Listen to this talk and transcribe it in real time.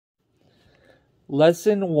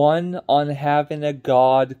Lesson 1 on having a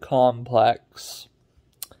God complex.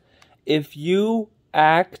 If you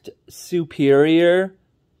act superior,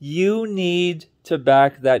 you need to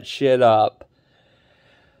back that shit up.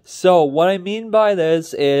 So what I mean by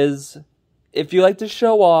this is, if you like to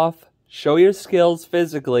show off, show your skills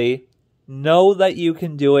physically, know that you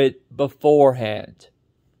can do it beforehand.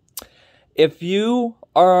 If you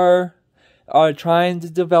are trying to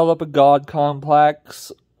develop a God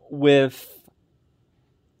complex with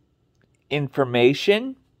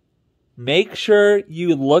information, make sure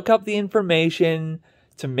you look up the information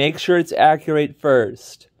to make sure it's accurate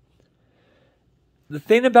first. The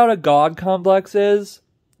thing about a God complex is,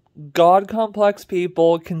 God complex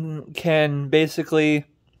people can basically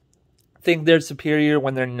think they're superior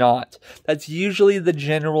when they're not. That's usually the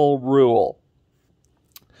general rule.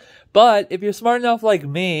 But if you're smart enough like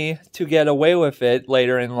me to get away with it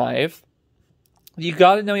later in life, you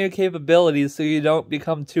gotta know your capabilities so you don't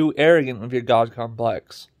become too arrogant with your God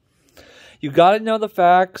complex. You gotta know the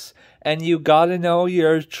facts, and you gotta know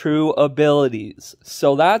your true abilities.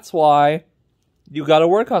 So that's why you gotta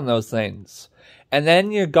work on those things. And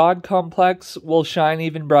then your God complex will shine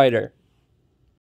even brighter.